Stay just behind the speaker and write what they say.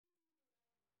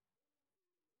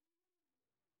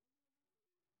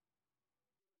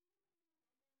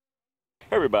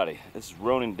Hey everybody, this is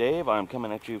Ronin Dave. I'm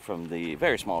coming at you from the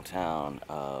very small town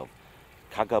of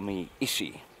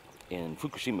Kagamiishi in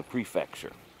Fukushima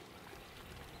Prefecture.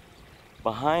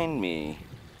 Behind me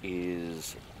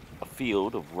is a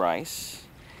field of rice.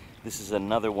 This is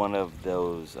another one of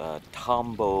those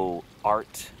Tambo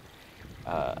Art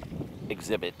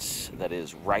exhibits that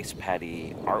is rice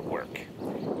paddy artwork,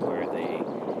 where they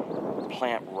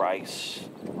plant rice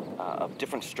of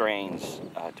different strains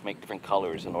to make different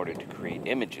colors in order to create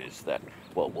images that,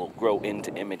 well, will grow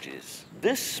into images.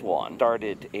 This one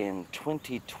started in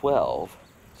 2012,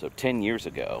 so 10 years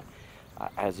ago,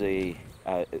 as the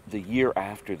year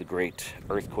after the great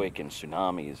earthquake and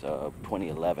tsunamis of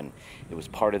 2011. It was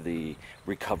part of the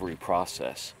recovery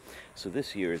process. So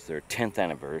this year is their 10th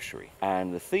anniversary.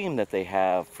 And the theme that they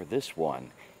have for this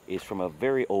one is from a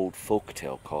very old folk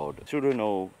tale called Tsuru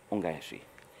no Ongaeshi.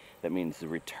 That means the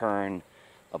return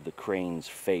of the crane's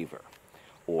favor,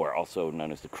 or also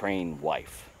known as the crane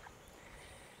wife.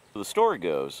 So the story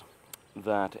goes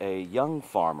that a young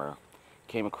farmer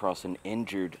came across an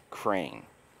injured crane.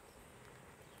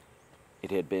 It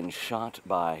had been shot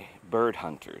by bird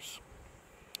hunters,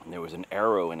 and there was an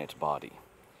arrow in its body.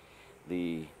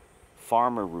 The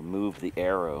farmer removed the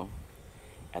arrow,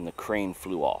 and the crane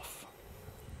flew off.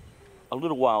 A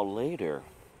little while later,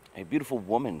 a beautiful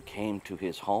woman came to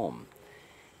his home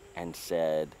and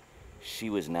said she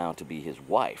was now to be his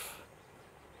wife.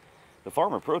 The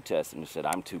farmer protested and said,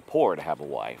 "I'm too poor to have a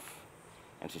wife."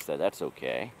 And she said, "That's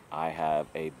okay. I have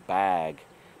a bag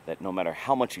that no matter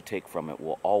how much you take from it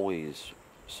will always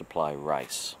supply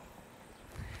rice."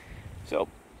 So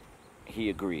he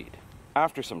agreed.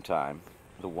 After some time,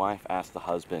 the wife asked the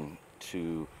husband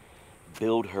to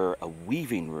build her a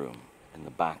weaving room in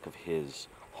the back of his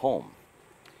home.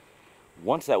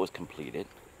 Once that was completed,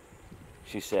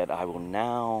 she said, "I will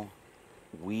now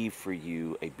weave for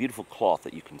you a beautiful cloth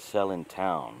that you can sell in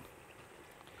town.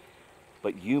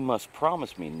 But you must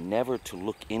promise me never to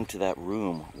look into that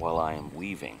room while I am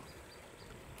weaving."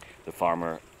 The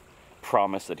farmer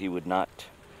promised that he would not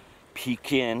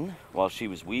peek in while she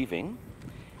was weaving.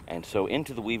 And so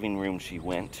into the weaving room she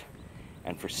went.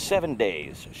 And for 7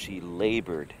 days, she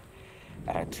labored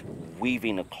at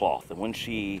weaving a cloth. And when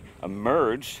she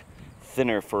emerged,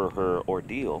 thinner for her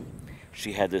ordeal,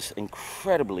 she had this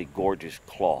incredibly gorgeous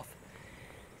cloth.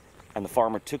 And the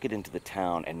farmer took it into the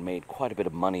town and made quite a bit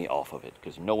of money off of it,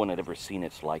 because no one had ever seen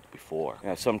its like before.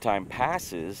 Now, some time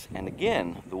passes, and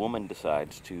again, the woman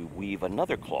decides to weave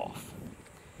another cloth.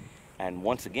 And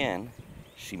once again,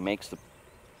 she makes the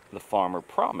farmer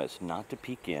promise not to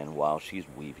peek in while she's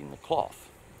weaving the cloth.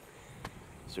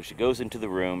 So she goes into the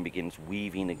room, begins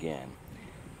weaving again.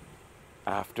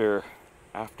 After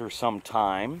some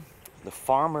time, the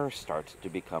farmer starts to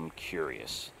become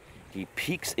curious. He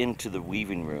peeks into the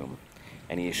weaving room,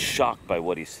 and he is shocked by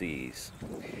what he sees.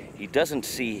 He doesn't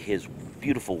see his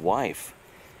beautiful wife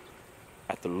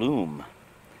at the loom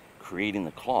creating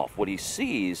the cloth. What he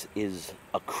sees is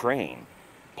a crane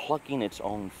plucking its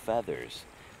own feathers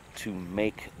to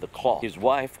make the cloth. His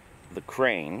wife, the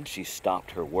crane, she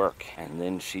stopped her work, and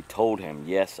then she told him,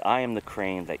 "Yes, I am the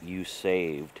crane that you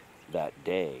saved that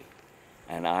day,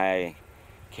 and I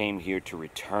came here to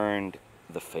return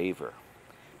the favor.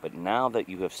 But now that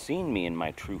you have seen me in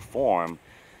my true form,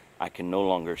 I can no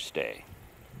longer stay."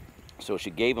 So she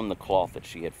gave him the cloth that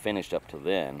she had finished up to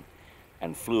then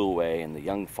and flew away, and the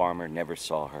young farmer never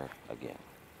saw her again.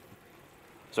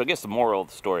 So I guess the moral of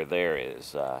the story there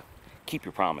is keep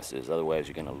your promises, otherwise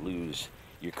you're going to lose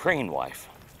your crane wife.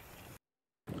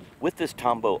 With this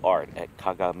Tambo Art at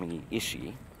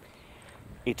Kagamiishi,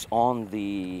 it's on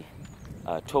the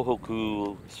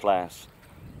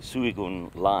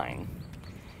Tohoku/Suigun line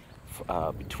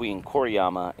between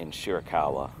Koriyama and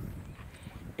Shirakawa.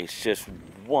 It's just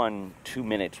 1-2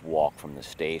 minutes walk from the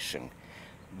station.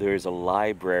 There's a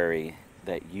library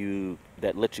that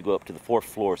lets you go up to the 4th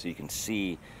floor so you can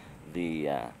see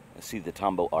the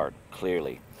Tambo Art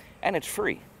clearly, and it's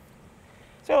free.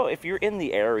 So if you're in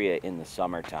the area in the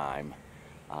summertime,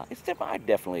 I'd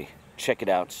definitely check it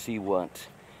out, see what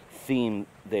theme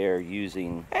they're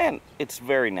using, and it's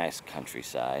very nice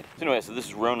countryside. So anyway, so this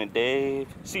is Ronin Dave.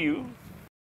 See you.